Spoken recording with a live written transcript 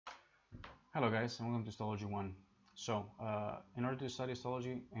Hello guys, and welcome to Histology 1. In order to study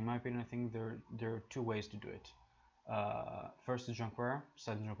histology, in my opinion, I think there are two ways to do it. First is Jonquera,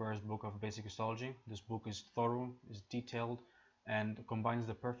 studying Jonquera's book of basic histology. This book is thorough, is detailed, and combines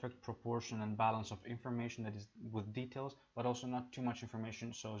the perfect proportion and balance of information that is with details, but also not too much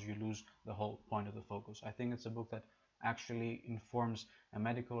information so as you lose the whole point of the focus. I think it's a book that actually informs a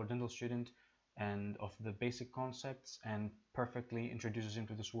medical or dental student and of the basic concepts and perfectly introduces him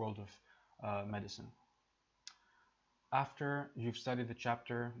to this world of medicine. After you've studied the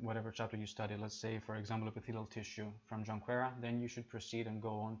chapter, whatever chapter you study, let's say for example epithelial tissue from Jonquera, then you should proceed and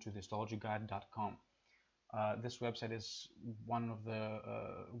go on to the histologyguide.com. This website is one of the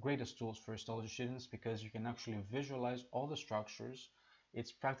greatest tools for histology students because you can actually visualize all the structures.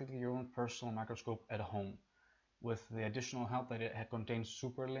 It's practically your own personal microscope at home, with the additional help that it contains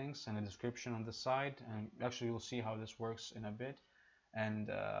super links and a description on the side, and actually you'll see how this works in a bit.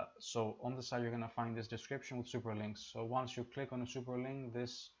 And so on the side you're going to find this description with super links. So once you click on a super link,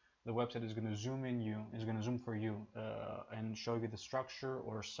 the website is going to zoom for you and show you the structure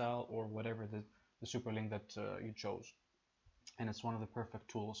or cell or whatever the super link that you chose. And it's one of the perfect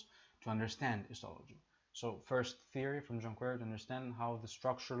tools to understand histology. So first, theory from Jonquera to understand how the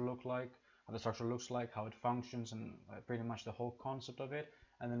structure looks like, how it functions, and pretty much the whole concept of it.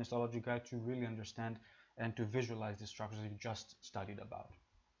 And then histology guide to really understand and to visualize the structures that you just studied about.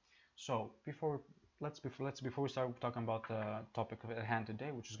 So before we start talking about the topic at hand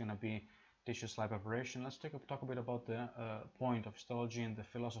today, which is going to be tissue slide preparation, let's talk a bit about the point of histology and the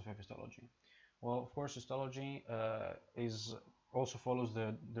philosophy of histology. Well, of course, histology also follows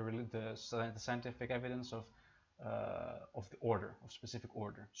the scientific evidence of specific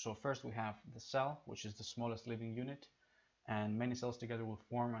order. So first we have the cell, which is the smallest living unit, and many cells together will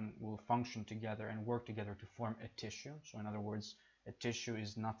form and will function together and work together to form a tissue. So in other words, a tissue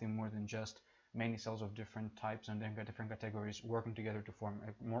is nothing more than just many cells of different types and different categories working together to form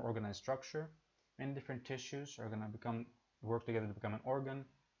a more organized structure. Many different tissues are going to work together to become an organ,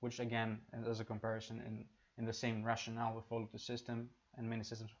 which again, as a comparison, in the same rationale will follow the system, and many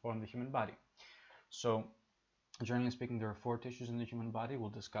systems form the human body. So generally speaking, there are 4 tissues in the human body.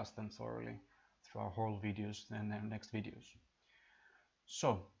 We'll discuss them thoroughly through our whole videos and their next videos.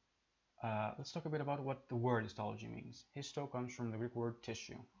 So let's talk a bit about what the word histology means. Histo comes from the Greek word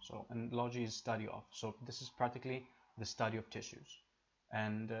tissue, and logy is study of. So this is practically the study of tissues.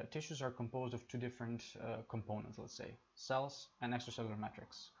 And tissues are composed of 2 different components, let's say, cells and extracellular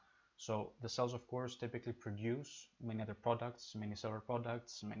matrix. So the cells, of course, typically produce many other products, many cellular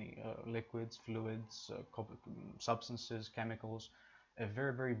products, many liquids, fluids, substances, chemicals, a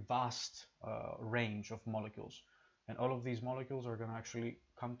very, very vast range of molecules. And all of these molecules are going to actually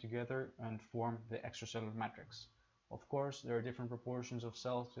come together and form the extracellular matrix. Of course, there are different proportions of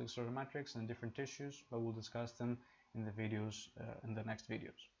cells to extracellular matrix and different tissues, but we'll discuss them in the videos, in the next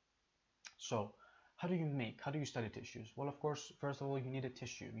videos. So, how do you study tissues? Well, of course, first of all, you need a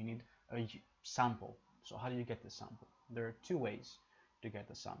tissue. You need a sample. So how do you get the sample? There are 2 ways to get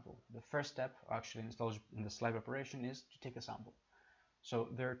the sample. The first step, actually, in the slide preparation, is to take a sample. So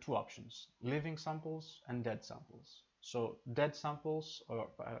there are 2 options: living samples and dead samples. So dead samples, or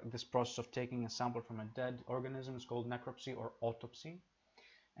this process of taking a sample from a dead organism, is called necropsy or autopsy,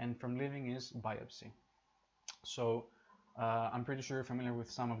 and from living is biopsy. So I'm pretty sure you're familiar with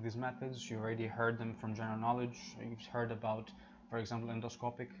some of these methods. You already heard them from general knowledge. You've heard about, for example,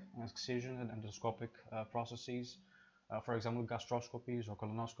 endoscopic excision and endoscopic processes. For example, gastroscopies or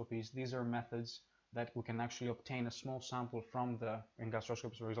colonoscopies. These are methods that we can actually obtain a small sample in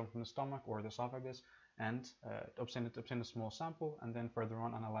gastroscopies, for example, from the stomach or the esophagus, and obtain a small sample, and then further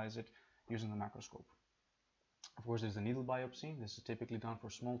on analyze it using the microscope. Of course, there's the needle biopsy. This is typically done for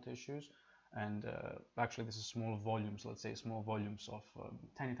small tissues, and actually this is small volumes, let's say small volumes of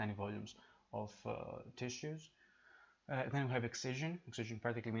tiny volumes of tissues. Then we have excision. Excision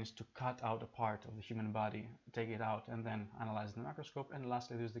practically means to cut out a part of the human body, take it out, and then analyze in the microscope. And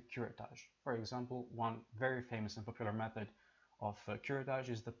lastly, there's the curettage. For example, one very famous and popular method of curettage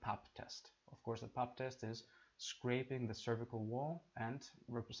is the pap test. Of course, the pap test is scraping the cervical wall and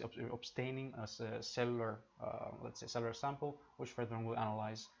obtaining a cellular, let's say cellular sample, which further on we'll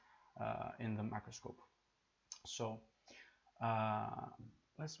analyze in the microscope. So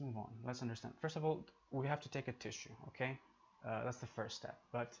let's move on. Let's understand. First of all, we have to take a tissue, okay? That's the first step.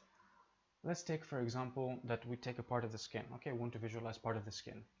 But let's take, for example, that we take a part of the skin. Okay, we want to visualize part of the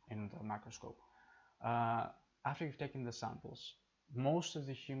skin in the microscope. After you've taken the samples, most of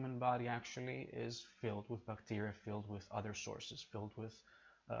the human body actually is filled with bacteria, filled with other sources, filled with,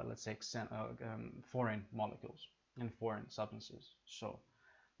 let's say, foreign molecules and foreign substances. So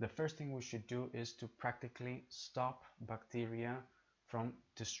the first thing we should do is to practically stop bacteria from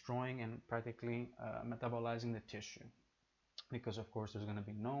destroying and practically metabolizing the tissue, because of course there's going to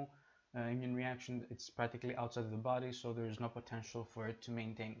be no immune reaction. It's practically outside of the body, so there's no potential for it to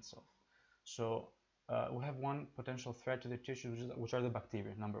maintain itself. So we have one potential threat to the tissue, which are the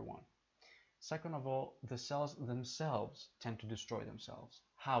bacteria, number one. Second of all, the cells themselves tend to destroy themselves.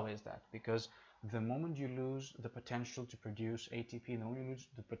 How is that? Because the moment you lose the potential to produce ATP, the moment you lose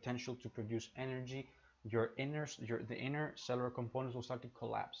the potential to produce energy, the inner cellular components will start to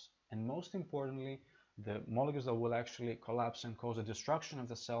collapse. And most importantly, the molecules that will actually collapse and cause the destruction of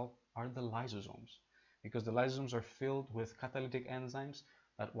the cell are the lysosomes, because the lysosomes are filled with catalytic enzymes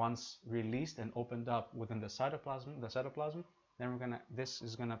that once released and opened up within the cytoplasm, then this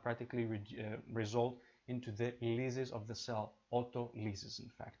is gonna practically result into the lysis of the cell, autolysis. In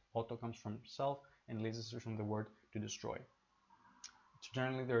fact, auto comes from self and lysis is from the word to destroy. So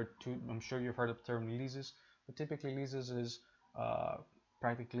generally there are two. I'm sure you've heard of the term lysis, but typically lysis is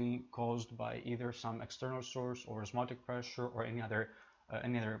practically caused by either some external source or osmotic pressure or any other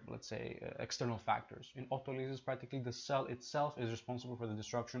let's say external factors. In autolysis, practically the cell itself is responsible for the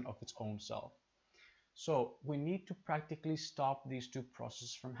destruction of its own self. So we need to practically stop these two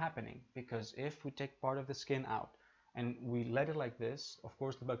processes from happening, because if we take part of the skin out and we let it like this, of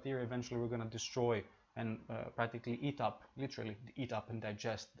course the bacteria eventually we're going to destroy and practically literally eat up and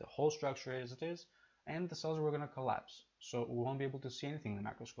digest the whole structure as it is, and the cells are going to collapse. So we won't be able to see anything in the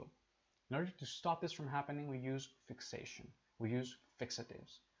microscope. In order to stop this from happening, we use fixation. We use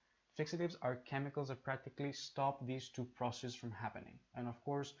fixatives. Fixatives are chemicals that practically stop these two processes from happening. And of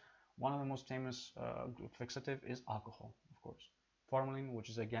course, one of the most famous fixative is alcohol, of course. Formalin, which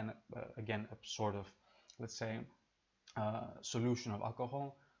is again a sort of, let's say, solution of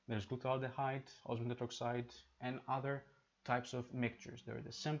alcohol. There's glutaraldehyde, osmium tetroxide, and other types of mixtures. There are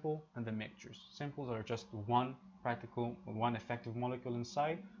the simple and the mixtures. Simples are just one effective molecule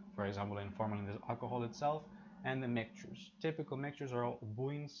inside. For example, in formalin, there's alcohol itself, and the mixtures. Typical mixtures are all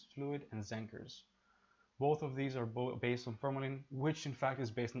Bouin's fluid and Zenker's. Both of these are based on formalin, which in fact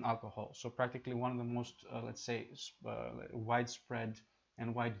is based on alcohol. So practically one of the most, let's say, widespread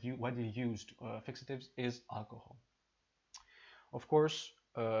and widely used fixatives is alcohol. Of course,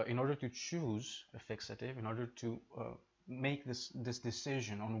 in order to choose a fixative, in order to make this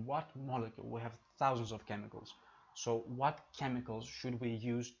decision on what molecule, we have thousands of chemicals. So what chemicals should we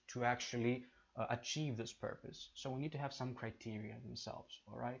use to actually achieve this purpose? So we need to have some criteria themselves,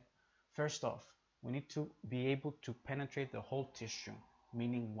 all right? First off, we need to be able to penetrate the whole tissue.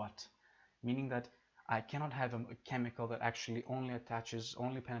 Meaning what? Meaning that I cannot have a chemical that actually only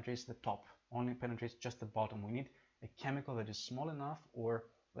penetrates the top, only penetrates just the bottom. We need a chemical that is small enough, or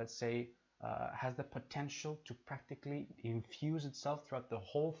let's say has the potential to practically infuse itself throughout the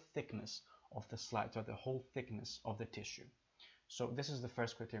whole thickness of the slide, throughout the whole thickness of the tissue. So this is the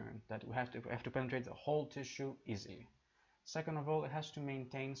first criterion, that we have to penetrate the whole tissue easily. Second of all, it has to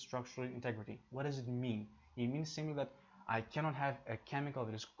maintain structural integrity. What does it mean? It means simply that I cannot have a chemical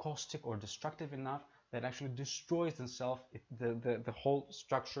that is caustic or destructive enough that actually destroys the whole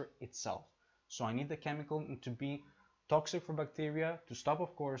structure itself. So I need the chemical to be toxic for bacteria, to stop,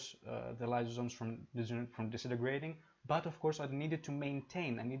 of course, the lysosomes from disintegrating, but of course I needed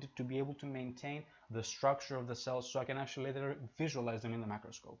to be able to maintain the structure of the cells so I can actually later visualize them in the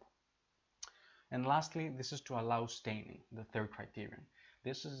microscope. And lastly, this is to allow staining, the third criterion.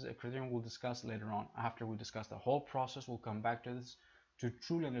 This is a criterion we'll discuss later on. After we discuss the whole process, we'll come back to this to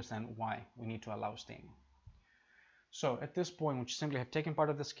truly understand why we need to allow staining. So at this point, we simply have taken part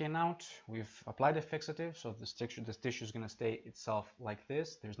of the skin out. We've applied a fixative, so this tissue is going to stay itself like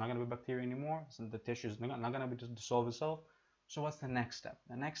this. There's not going to be bacteria anymore, so the tissue is not going to dissolve itself. So what's the next step?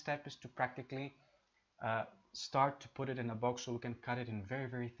 The next step is to practically start to put it in a box so we can cut it in very,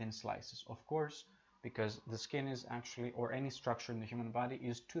 very thin slices. Of course, because the skin is actually, or any structure in the human body,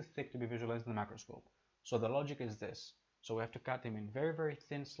 is too thick to be visualized in the microscope. So the logic is this. So we have to cut them in very, very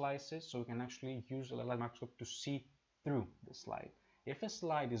thin slices so we can actually use a light microscope to see through the slide. If a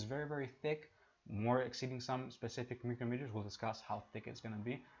slide is very, very thick, more exceeding some specific micrometers, we'll discuss how thick it's going to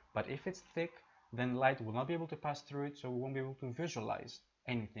be. But if it's thick, then light will not be able to pass through it, so we won't be able to visualize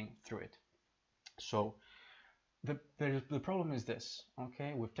anything through it. So the problem is this,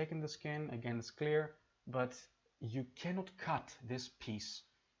 okay? We've taken the skin, again it's clear, but you cannot cut this piece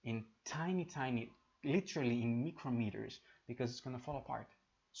in tiny, literally in micrometers, because it's going to fall apart.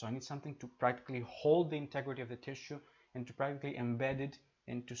 So I need something to practically hold the integrity of the tissue and to practically embed it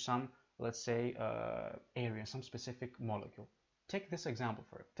into some, let's say, area, some specific molecule. Take this example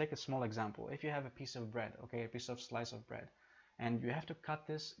for it. Take a small example. If you have a piece of bread, okay, a piece of slice of bread, and you have to cut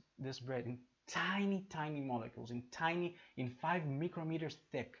this bread in tiny molecules, in 5 micrometers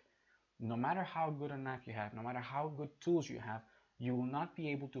thick. No matter how good a knife you have, no matter how good tools you have, you will not be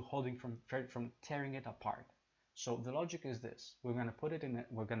able to hold it from tearing it apart. So the logic is this: we're going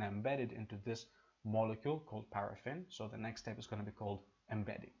to embed it into this molecule called paraffin. So the next step is going to be called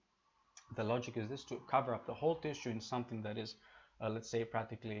embedding. The logic is this: to cover up the whole tissue in something that is, let's say,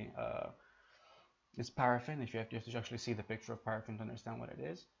 practically it's paraffin. You have to actually see the picture of paraffin to understand what it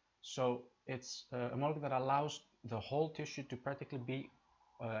is. So it's a molecule that allows the whole tissue to practically be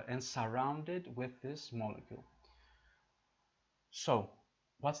and surrounded with this molecule. So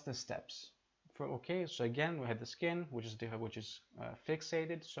what's the steps? So again, we had the skin, which is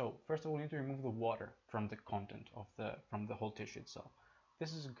fixated. So first of all, we need to remove the water from the content of from the whole tissue itself.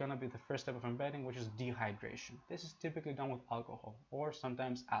 This is gonna be the first step of embedding, which is dehydration. This is typically done with alcohol or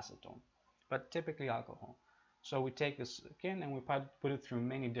sometimes acetone, but typically alcohol. So we take the skin and we put it through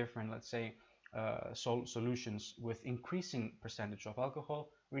many different, let's say, solutions with increasing percentage of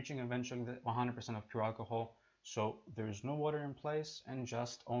alcohol, reaching eventually the 100% of pure alcohol. So there is no water in place, and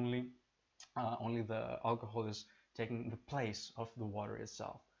just only the alcohol is taking the place of the water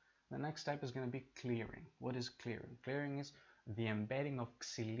itself. The next step is going to be clearing. What is clearing? Clearing is the embedding of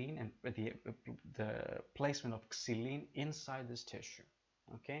xylene and the placement of xylene inside this tissue.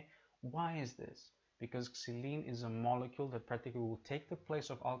 Okay, why is this? Because xylene is a molecule that practically will take the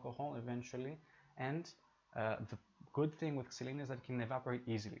place of alcohol eventually, and the good thing with xylene is that it can evaporate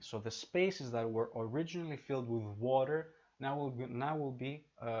easily. So the spaces that were originally filled with water now will be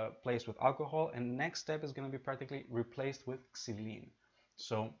placed with alcohol, and next step is going to be practically replaced with xylene.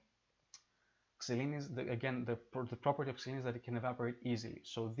 So xylene is the property of xylene is that it can evaporate easily.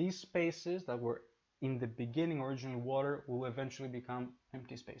 So these spaces that were in the beginning originally water will eventually become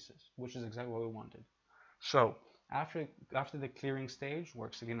empty spaces, which is exactly what we wanted. So after the clearing stage, where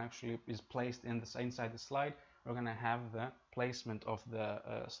xylene actually is placed inside the slide, we're going to have the placement of the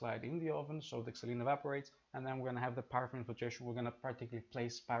slide in the oven, so the xylene evaporates, and then we're going to have the paraffin filtration. We're going to practically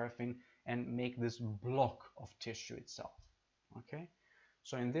place paraffin and make this block of tissue itself. Okay,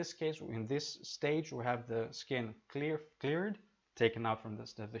 so in this case, in this stage, we have the skin cleared, taken out from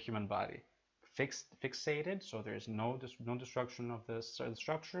the human body, fixated, so there is no destruction of the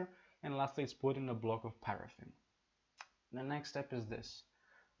structure, and lastly, it's put in a block of paraffin. The next step is this.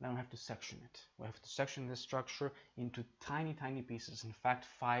 Then we have to section it. We have to section this structure into tiny pieces. In fact,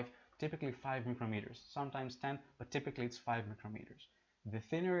 typically 5 micrometers, sometimes 10, but typically it's 5 micrometers. The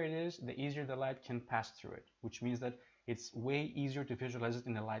thinner it is, the easier the light can pass through it, which means that it's way easier to visualize it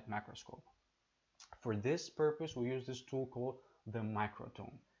in a light microscope. For this purpose, we use this tool called the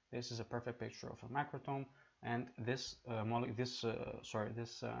microtome. This is a perfect picture of a microtome, and this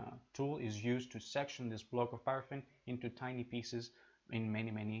tool is used to section this block of paraffin into tiny pieces in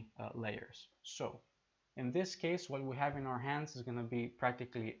many layers. So in this case, what we have in our hands is going to be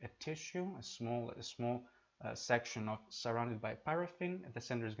practically a tissue, a small section surrounded by paraffin. The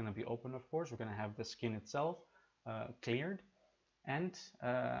center is going to be open, of course. We're going to have the skin itself cleared, and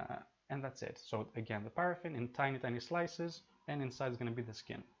that's it. So again, the paraffin in tiny slices, and inside is going to be the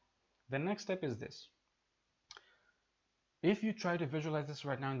skin. The next step is this. If you try to visualize this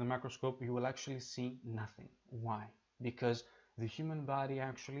right now in the microscope, you will actually see nothing. Why? Because the human body,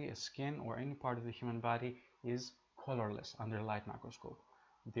 actually, a skin or any part of the human body, is colorless under light microscope.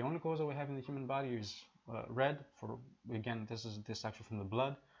 The only colors that we have in the human body is red, again, this actually from the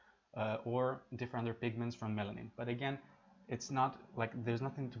blood, or different other pigments from melanin. But again, it's not like there's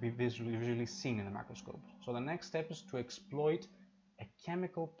nothing to be visually seen in the microscope. So the next step is to exploit a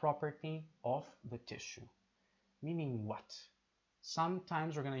chemical property of the tissue. Meaning what?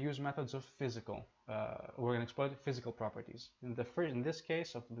 Sometimes we're going to use methods of we're going to exploit physical properties. In this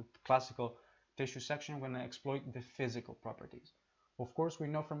case of the classical tissue section, we're going to exploit the physical properties. Of course, we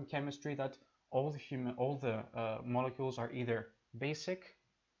know from chemistry that all the molecules are either basic,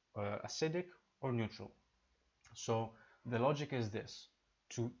 acidic, or neutral. So the logic is this: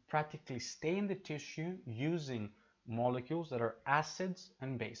 to practically stay in the tissue using molecules that are acids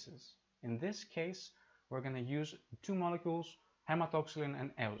and bases. In this case, we're going to use two molecules, hematoxylin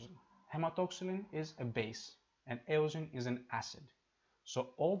and eosin. Hematoxylin is a base and eosin is an acid.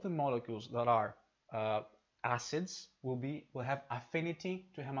 So all the molecules that are acids will have affinity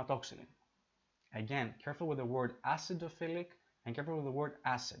to hematoxylin. Again, careful with the word acidophilic and careful with the word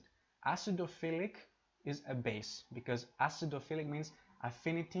acid. Acidophilic is a base because acidophilic means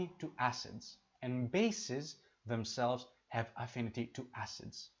affinity to acids, and bases themselves have affinity to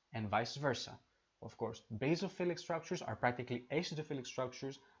acids, and vice versa. Of course, basophilic structures are practically acidophilic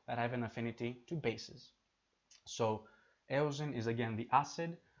structures that have an affinity to bases. So Eosin is again the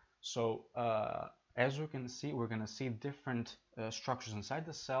acid. So as we can see, we're going to see different structures inside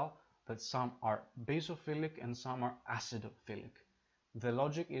the cell, that some are basophilic and some are acidophilic. The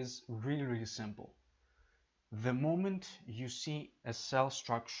logic is really, really simple. The moment you see a cell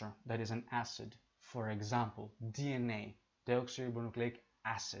structure that is an acid, for example, DNA, deoxyribonucleic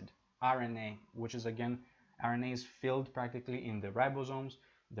acid, RNA, which is again, RNA is filled practically in the ribosomes.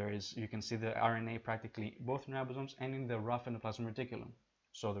 You can see the RNA practically both in ribosomes and in the rough endoplasmic reticulum.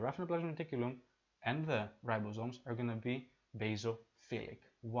 So the rough endoplasmic reticulum and the ribosomes are going to be basophilic.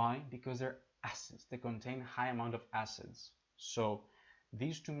 Why? Because they're acids. They contain high amount of acids. So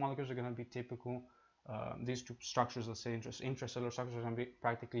these two molecules are going to be typical. These two structures, let's say intracellular structures, are going to be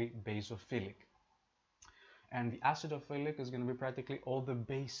practically basophilic. And the acidophilic is going to be practically all the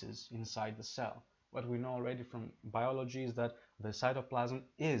bases inside the cell. What we know already from biology is that the cytoplasm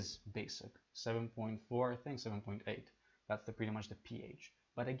is basic, 7.4, I think 7.8. That's pretty much the pH.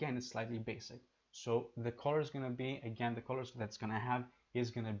 But again, it's slightly basic. So the color is going to be, again, the colors that's going to have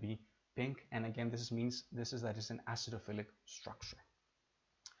is going to be pink. And again, this means that is an acidophilic structure.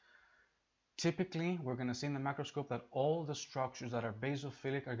 Typically, we're going to see in the microscope that all the structures that are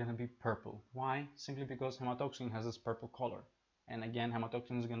basophilic are going to be purple. Why? Simply because hematoxylin has this purple color. And again,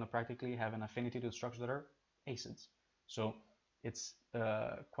 hematoxylin is going to practically have an affinity to the structures that are acids. So it's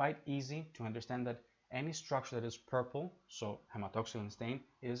quite easy to understand that any structure that is purple, so hematoxylin stain,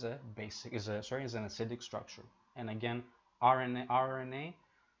 is an acidic structure. And again, RNA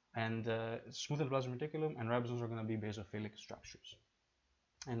and smooth endoplasmic reticulum and ribosomes are going to be basophilic structures.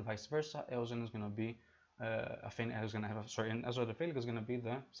 And vice versa, eosin is going to be and acidophilic is going to be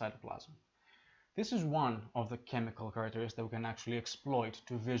the cytoplasm. This is one of the chemical characteristics that we can actually exploit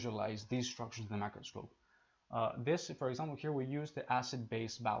to visualize these structures in the microscope. For example, here we use the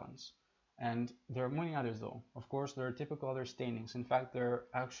acid-base balance. And there are many others though. Of course, there are typical other stainings. In fact, there are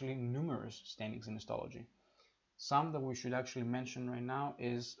actually numerous stainings in histology. Some that we should actually mention right now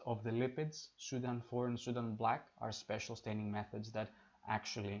is of the lipids. Sudan 4 and Sudan black are special staining methods that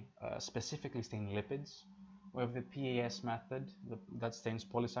actually specifically stain lipids. We have the PAS method that stains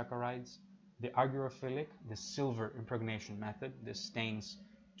polysaccharides. The agurophilic, the silver impregnation method. This stains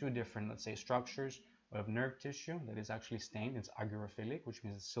two different, let's say, structures. We have nerve tissue that is actually stained. It's agurophilic, which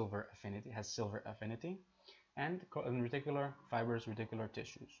means has silver affinity. And reticular fibrous reticular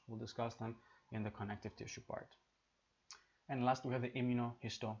tissues. We'll discuss them in the connective tissue part. And last, we have the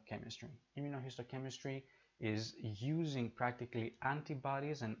immunohistochemistry. Immunohistochemistry is using practically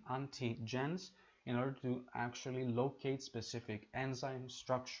antibodies and antigens in order to actually locate specific enzymes,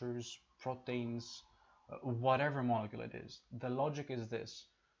 structures, proteins, whatever molecule it is. The logic is this.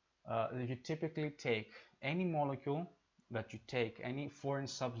 You typically take any molecule that you take, any foreign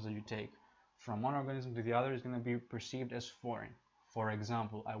substance that you take from one organism to the other is going to be perceived as foreign. For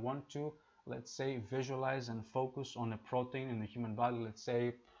example, I want to, let's say, visualize and focus on a protein in the human body. Let's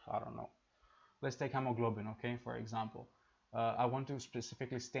say, I don't know, let's take hemoglobin, okay, for example. I want to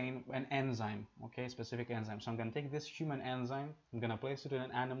specifically stain an enzyme, okay, specific enzyme. So I'm going to take this human enzyme, I'm going to place it in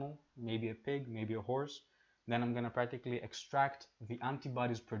an animal, maybe a pig, maybe a horse. Then I'm going to practically extract the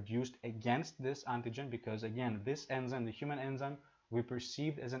antibodies produced against this antigen, because again, this enzyme, the human enzyme, we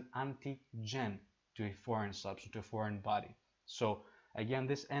perceived as an antigen to a foreign substance, to a foreign body. So again,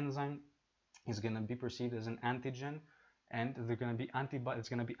 this enzyme is going to be perceived as an antigen, and it's going to be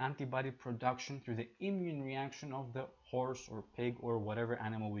antibody production through the immune reaction of the horse or pig or whatever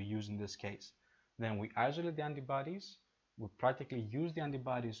animal we use in this case. Then we isolate the antibodies, we practically use the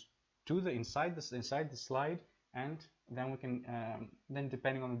antibodies to inside the slide, and then we can then,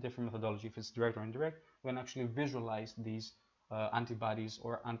 depending on the different methodology, if it's direct or indirect, we can actually visualize these antibodies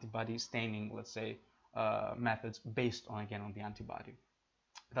or antibody staining, let's say, methods based on the antibody.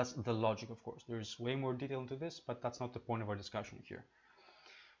 That's the logic, of course. There's way more detail into this, but that's not the point of our discussion here.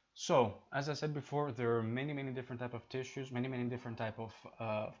 So, as I said before, there are many different type of tissues, many different type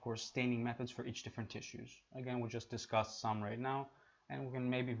of course, staining methods for each different tissues. Again, we'll just discuss some right now, and we can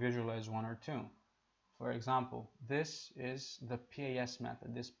maybe visualize one or two. For example, this is the PAS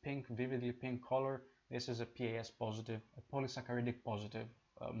method. This pink, vividly pink color, this is a PAS positive, a polysaccharidic positive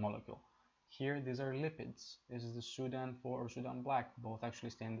molecule. Here, these are lipids. This is the Sudan 4 or Sudan black, both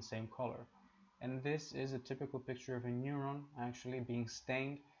actually stain the same color. And this is a typical picture of a neuron actually being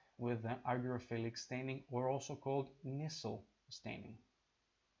stained with the agurophilic staining, or also called Nissl staining.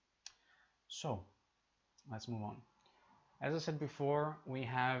 So, let's move on. As I said before,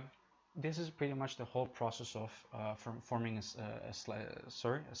 this is pretty much the whole process of forming a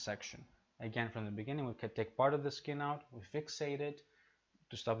section. Again, from the beginning, we can take part of the skin out, we fixate it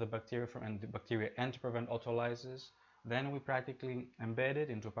to stop the bacteria and to prevent autolysis. Then we practically embed it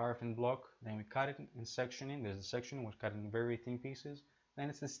into a paraffin block. Then we cut it in sectioning. There's the sectioning, we cut it in very thin pieces. Then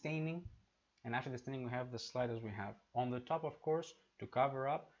it's the staining. And after the staining, we have the slide as we have. On the top, of course, to cover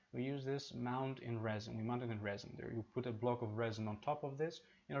up, we use this mount in resin. We mount it in resin. There, you put a block of resin on top of this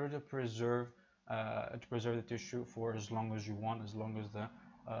in order to preserve the tissue for as long as you want, as long as the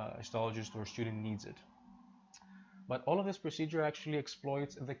histologist or student needs it. But all of this procedure actually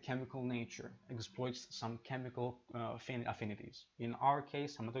exploits the chemical nature, exploits some chemical affinities. In our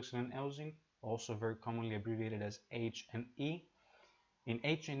case, hematoxylin and eosin, also very commonly abbreviated as H and E. In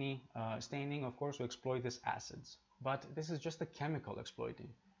H and E staining, of course, we exploit these acids. But this is just the chemical exploiting.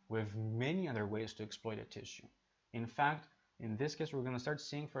 We have many other ways to exploit a tissue. In fact, in this case, we're going to start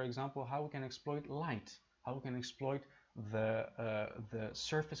seeing, for example, how we can exploit light, how we can exploit the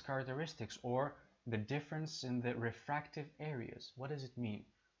surface characteristics or the difference in the refractive areas. What does it mean?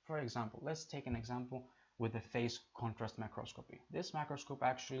 For example, let's take an example with the phase contrast microscopy. This microscope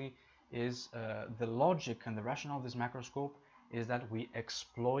actually is the logic and the rationale of this microscope is that we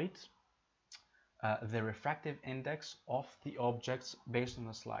exploit the refractive index of the objects based on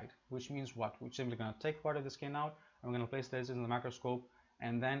the slide, which means what? We're simply going to take part of the skin out, and we're going to place this in the microscope,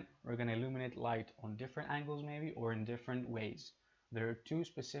 and then we're going to illuminate light on different angles maybe, or in different ways. There are two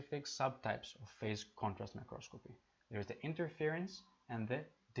specific subtypes of phase contrast microscopy. There's the interference and the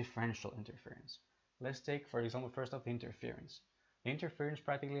differential interference. Let's take, for example, first off the interference. The interference,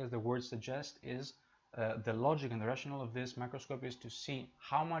 practically as the word suggests, is the logic and the rationale of this microscope is to see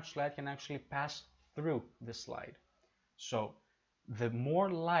how much light can actually pass through the slide. So the more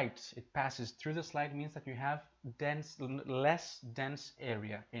light it passes through the slide means that you have less dense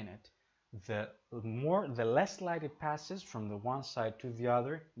area in it. The less light it passes from the one side to the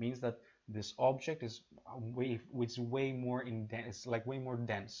other means that this object is way more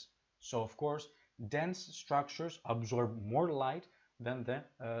dense. So of course, dense structures absorb more light than the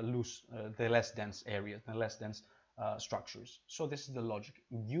less dense areas, the less dense structures. So this is the logic.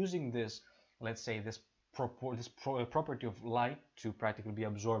 Using this, let's say this property of light to practically be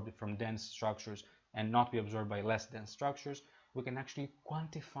absorbed from dense structures and not be absorbed by less dense structures, we can actually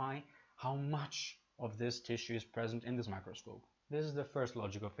quantify how much of this tissue is present in this microscope. This is the first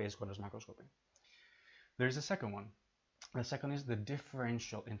logic of phase contrast microscopy. There is a second one. The second is the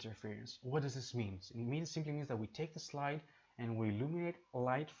differential interference. What does this mean? It simply means that we take the slide and we illuminate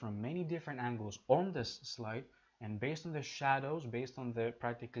light from many different angles on this slide, and based on the shadows, based on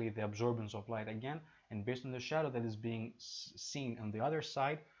practically the absorbance of light again, and based on the shadow that is being seen on the other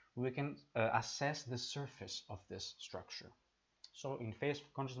side, we can assess the surface of this structure. So in phase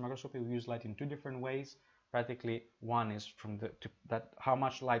contrast microscopy, we use light in two different ways. Practically, one is from how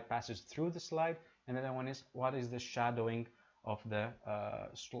much light passes through the slide, and the other one is what is the shadowing of the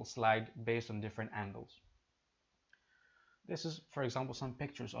slide based on different angles. This is, for example, some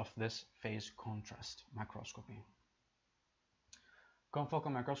pictures of this phase contrast microscopy.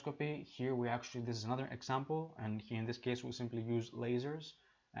 Confocal microscopy, here this is another example, and here in this case we simply use lasers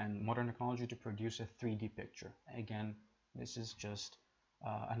and modern technology to produce a 3D picture. Again, this is just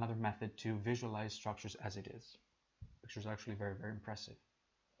another method to visualize structures as it is. The picture is actually very, very impressive.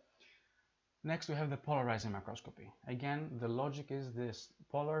 Next, we have the polarizing microscopy. Again, the logic is this.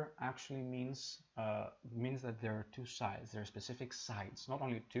 Polar actually means that there are two sides. There are specific sides. Not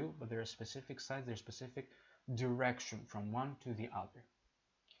only two, but there are specific sides. There are specific direction from one to the other.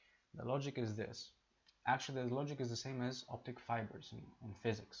 The logic is this. Actually, the logic is the same as optic fibers in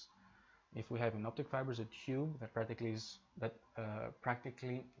physics. If we have in optic fibers a tube that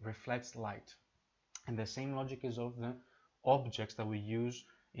practically reflects light, and the same logic is of the objects that we use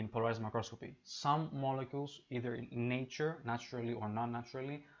in polarized microscopy. Some molecules, either in nature, naturally or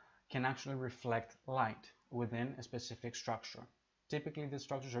non-naturally, can actually reflect light within a specific structure. Typically, these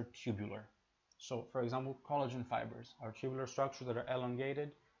structures are tubular. So, for example, collagen fibers are tubular structures that are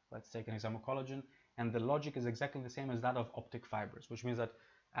elongated. Let's take an example, collagen. And the logic is exactly the same as that of optic fibers, which means that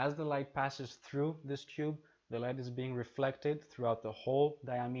as the light passes through this tube, the light is being reflected throughout the whole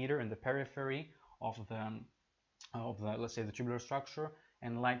diameter and the periphery of let's say, the tubular structure,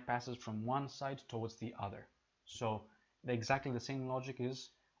 and light passes from one side towards the other. So exactly the same logic is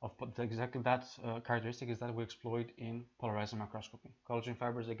exactly that characteristic is that we exploit in polarizing microscopy. Collagen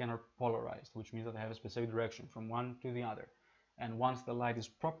fibers again are polarized, which means that they have a specific direction from one to the other. And once the light is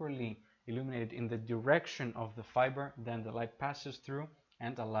properly illuminated in the direction of the fiber, then the light passes through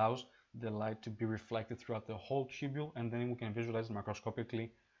and allows the light to be reflected throughout the whole tubule, and then we can visualize it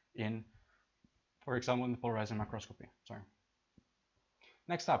microscopically in, for example, in the polarizing microscopy.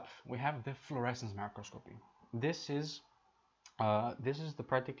 Next up, we have the fluorescence microscopy. This is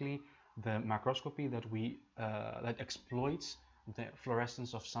practically the microscopy that that exploits the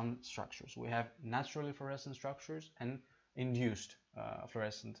fluorescence of some structures. We have naturally fluorescent structures and induced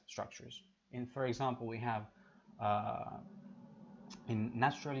fluorescent structures. For example, we have in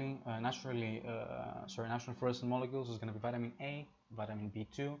natural fluorescent molecules is going to be vitamin A, vitamin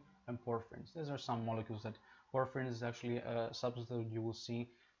B2, and porphyrins. These are some molecules that porphyrin is actually a substance that you will see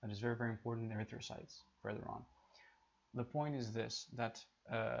that is very, very important in erythrocytes further on. The point is this, that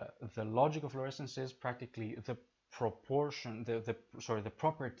the logic of fluorescence is practically the proportion, the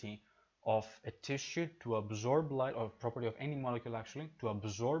property of a tissue to absorb light, or property of any molecule actually, to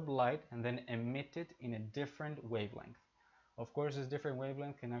absorb light and then emit it in a different wavelength. Of course, this different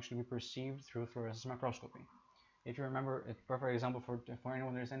wavelength can actually be perceived through fluorescence microscopy. If you remember, a perfect example for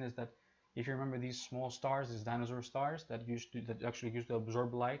anyone to understand is that if you remember these small stars, these dinosaur stars that actually used to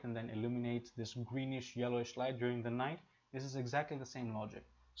absorb light and then illuminate this greenish yellowish light during the night, this is exactly the same logic.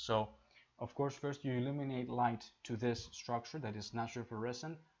 So, of course, first you illuminate light to this structure that is naturally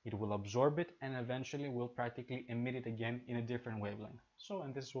fluorescent, it will absorb it and eventually will practically emit it again in a different wavelength. So,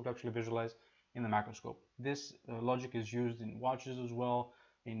 and this is what we actually visualize in the microscope. This logic is used in watches as well,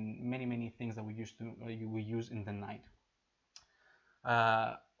 in many things that we use in the night.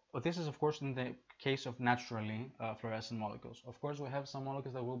 But this is of course in the case of naturally fluorescent molecules. Of course, we have some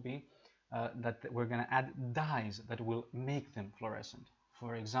molecules that will be that we're going to add dyes that will make them fluorescent.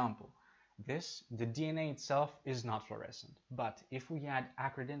 For example, the DNA itself is not fluorescent, but if we add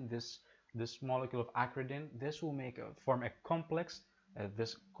acridin, this molecule of acridin, this will form a complex.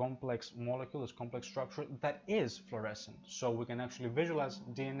 This complex molecule, this complex structure that is fluorescent. So we can actually visualize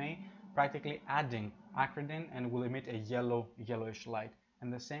DNA practically adding acridin and will emit a yellowish light.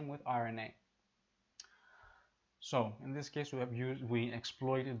 And the same with RNA. So in this case, we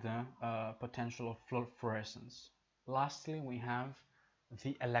exploited the potential of fluorescence. Lastly, we have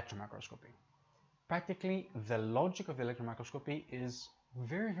the electron microscopy. Practically, the logic of the electron microscopy is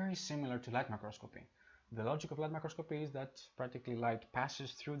very similar to light microscopy. The logic of light microscopy is that practically light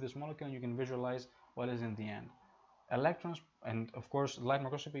passes through this molecule and you can visualize what is in the end. Electrons, and of course light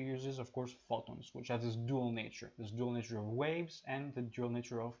microscopy uses of course photons, which have this dual nature of waves and the dual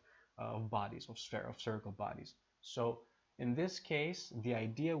nature of bodies, of spherical bodies. So in this case, the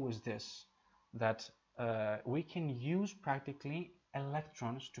idea was this, that we can use practically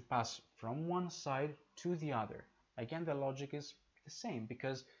electrons to pass from one side to the other. Again, the logic is the same,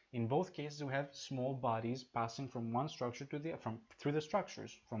 because in both cases we have small bodies passing from one structure to through the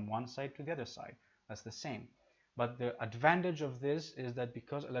structures from one side to the other side. That's the same. But the advantage of this is that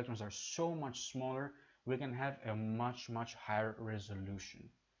because electrons are so much smaller, we can have a much higher resolution.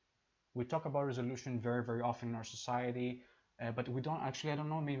 We talk about resolution very often in our society, but we don't actually, I don't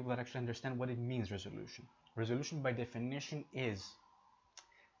know many people that actually understand what it means, resolution. Resolution by definition is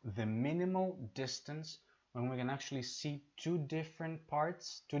the minimal distance when we can actually see two different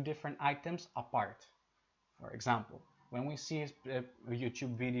items apart. For example, when we see a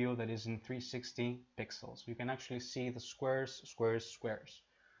YouTube video that is in 360 pixels, you can actually see the squares.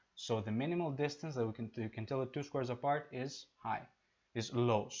 So the minimal distance that you can tell the two squares apart is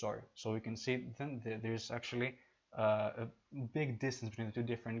low. So we can see then there's actually a big distance between the two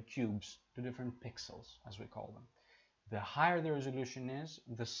different cubes, two different pixels, as we call them. The higher the resolution is,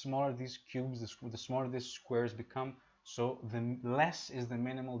 the smaller these cubes, the smaller these squares become, so the less is the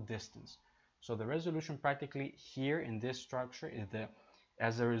minimal distance. So the resolution practically here in this structure is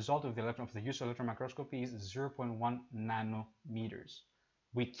as a result of the use of electron microscopy is 0.1 nanometers.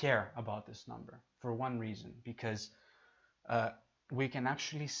 We care about this number for one reason, because we can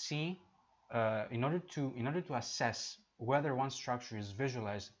actually see, in order to assess whether one structure is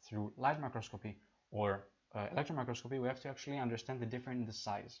visualized through light microscopy or electron microscopy, we have to actually understand the difference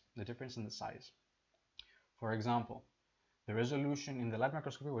in the size. For example, the resolution in the light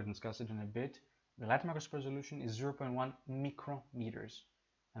microscopy, we'll discuss it in a bit, the light microscope resolution is 0.1 micrometers,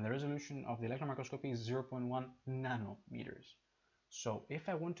 and the resolution of the electron microscopy is 0.1 nanometers. So if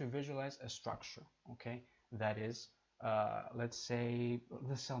I want to visualize a structure, okay, that is, let's say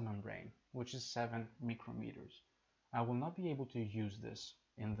the cell membrane, which is 7 micrometers, I will not be able to use this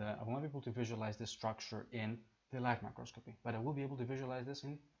I will not be able to visualize this structure in the light microscopy, but I will be able to visualize this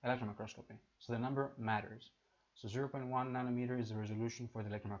in electron microscopy. So the number matters. So 0.1 nanometer is the resolution for the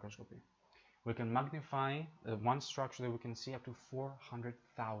electron microscopy. We can magnify one structure that we can see up to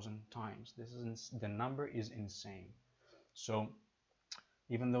 400,000 times. The number is insane. So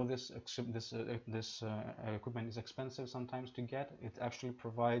even though this equipment is expensive sometimes to get, it actually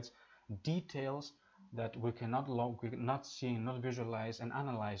provides details that we cannot see, not visualize and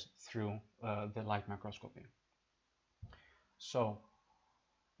analyze through the light microscopy. So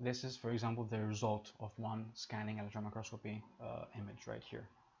this is, for example, the result of one scanning electron microscopy image right here.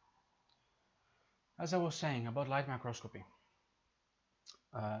 As I was saying about light microscopy,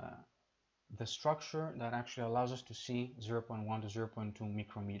 the structure that actually allows us to see 0.1 to 0.2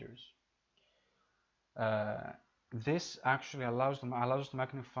 micrometers. This actually allows us to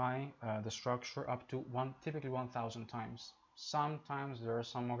magnify the structure up to typically 1,000 times. Sometimes there are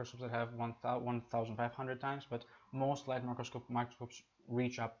some microscopes that have 1,500 times, but most light microscopes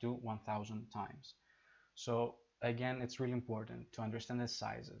reach up to 1,000 times. So again, it's really important to understand the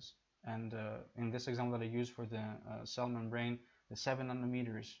sizes. And in this example that I used for the cell membrane, the 7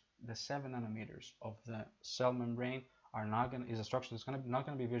 nanometers of the cell membrane is a structure that's not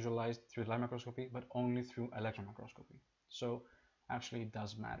going to be visualized through light microscopy, but only through electron microscopy. So actually it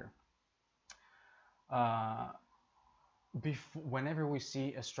does matter. Whenever we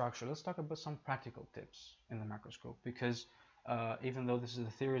see a structure, let's talk about some practical tips in the microscope, because even though the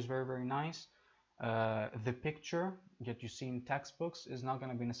theory is very, very nice, the picture that you see in textbooks is not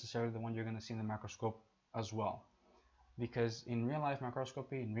going to be necessarily the one you're going to see in the microscope as well. Because in real life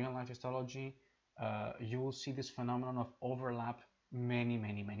microscopy, in real life histology, you will see this phenomenon of overlap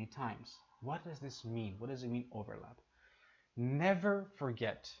many times. What does this mean? What does it mean, overlap? Never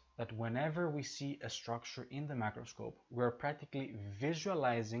forget that whenever we see a structure in the microscope, we're practically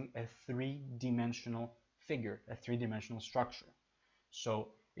visualizing a three-dimensional figure, a three-dimensional structure. So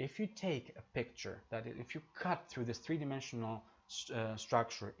if you take a picture, if you cut through this three-dimensional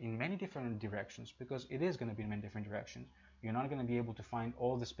structure in many different directions, because it is going to be in many different directions, you're not going to be able to find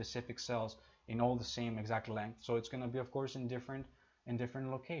all the specific cells in all the same exact length. So it's going to be, of course, in different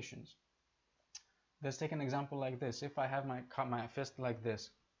locations. Let's take an example like this. If I have my fist like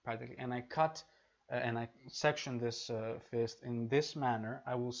this, practically, and I cut and I section this fist in this manner,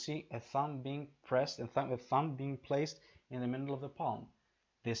 I will see a thumb being pressed and a thumb being placed in the middle of the palm.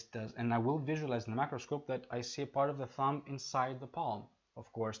 And I will visualize in the microscope that I see a part of the thumb inside the palm.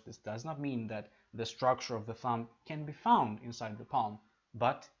 Of course, this does not mean that the structure of the thumb can be found inside the palm,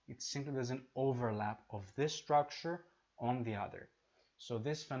 but it simply there's an overlap of this structure on the other. So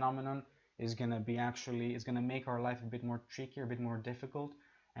this phenomenon is going to make our life a bit more tricky, a bit more difficult,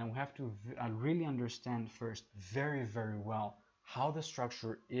 and we have to really understand first very, very well how the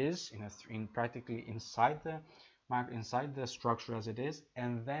structure is practically inside the structure as it is,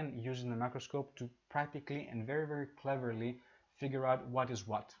 and then using the microscope to practically and very, very cleverly figure out what is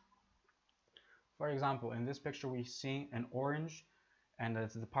what. For example, in this picture we see an orange, and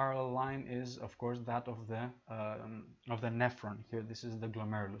the parallel line is, of course, that of the nephron. Here, this is the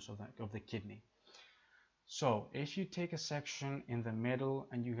glomerulus of the kidney. So if you take a section in the middle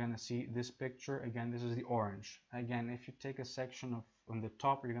and you're going to see this picture, again, this is the orange. Again, if you take a section on the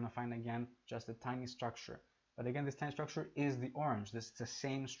top, you're going to find again just a tiny structure. But again, this tiny structure is the orange. This is the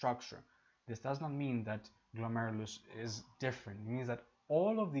same structure. This does not mean that glomerulus is different. It means that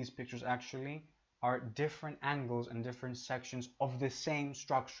all of these pictures actually are different angles and different sections of the same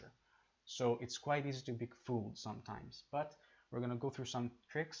structure. So it's quite easy to be fooled sometimes. But we're going to go through some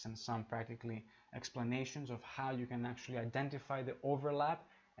tricks and some practically explanations of how you can actually identify the overlap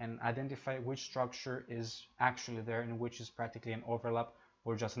and identify which structure is actually there and which is practically an overlap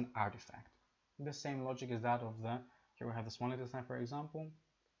or just an artifact. The same logic is that of here we have the small intestine, for example,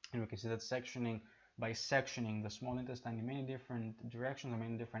 and we can see that by sectioning the small intestine in many different directions or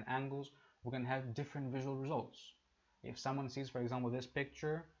many different angles, we can have different visual results. If someone sees, for example, this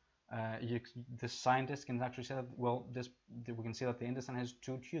picture, the scientist can actually say that, well, we can see that the intestine has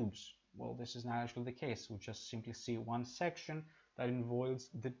two tubes. Well, this is not actually the case. We just simply see one section that involves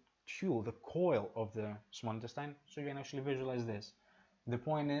the tube, the coil of the small intestine, so you can actually visualize this. The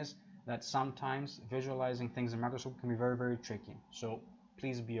point is that sometimes visualizing things in microscope can be very, very tricky. So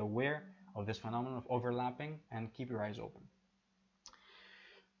please be aware of this phenomenon of overlapping and keep your eyes open.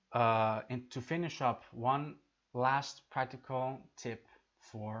 And to finish up, one last practical tip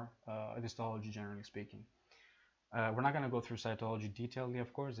for histology, generally speaking. We're not going to go through cytology detailedly,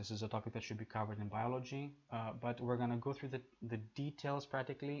 of course. This is a topic that should be covered in biology, but we're going to go through the details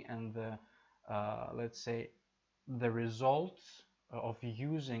practically and let's say, the results of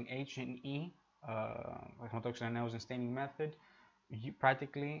using H&E, chromatography analysis and staining method,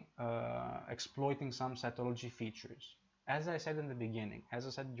 practically exploiting some cytology features. As I said in the beginning, as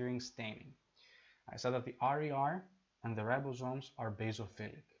I said during staining, I said that the RER and the ribosomes are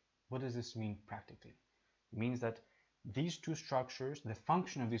basophilic. What does this mean practically? It means that these two structures, the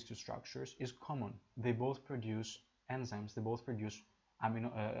function of these two structures is common. They both produce enzymes. They both produce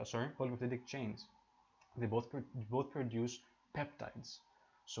polypeptidic chains. They both produce peptides.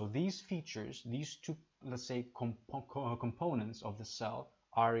 So these features, these two, let's say, components of the cell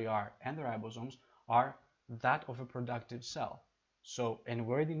RER, and the ribosomes are that of a productive cell. So, and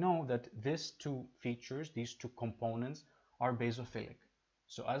we already know that these two features, these two components, are basophilic.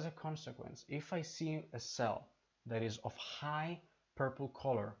 So as a consequence, if I see a cell that is of high purple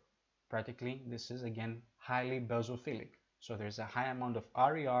color, practically this is again highly basophilic. So there's a high amount of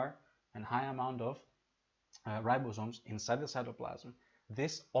RER and high amount of ribosomes inside the cytoplasm.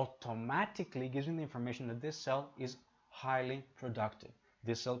 This automatically gives me the information that this cell is highly productive.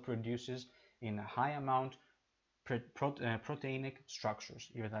 This cell produces in a high amount proteinic structures,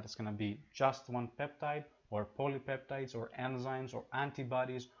 either that is going to be just one peptide or polypeptides or enzymes or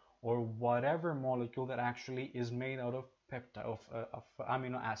antibodies or whatever molecule that actually is made out of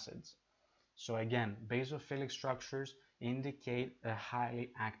amino acids. So again, basophilic structures indicate a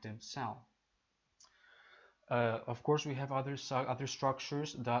highly active cell. Of course, we have other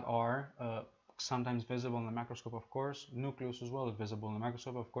structures that are sometimes visible in the microscope, of course. Nucleus as well is visible in the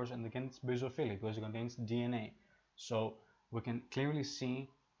microscope, of course, and again, it's basophilic because it contains DNA. So we can clearly see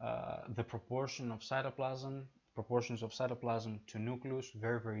the proportions of cytoplasm to nucleus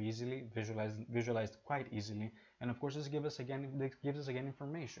very easily, visualized quite easily. And of course, this gives us again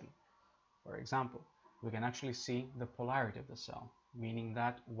information. For example, we can actually see the polarity of the cell, meaning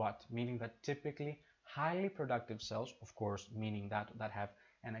that what? Meaning that typically highly productive cells, of course, meaning that have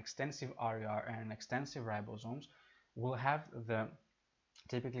an extensive RER and an extensive ribosomes, will have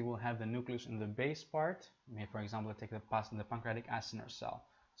typically will have the nucleus in the base part. For example, take the pancreatic acinar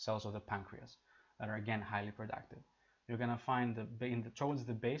cells of the pancreas that are again highly productive. You're going to find towards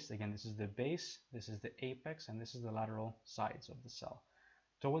the base, again, this is the base, this is the apex, and this is the lateral sides of the cell.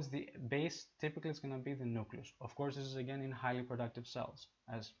 Towards the base, typically it's going to be the nucleus. Of course, this is again in highly productive cells,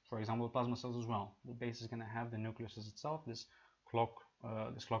 as for example plasma cells as well. The base is going to have the nucleus as itself, this clock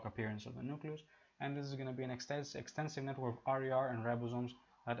appearance of the nucleus, and this is going to be an extensive network of RER and ribosomes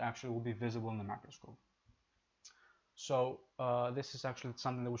that actually will be visible in the microscope. So this is actually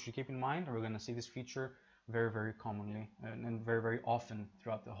something that we should keep in mind. We're going to see this feature very commonly and very often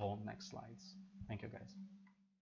throughout the whole next slides. Thank you, guys.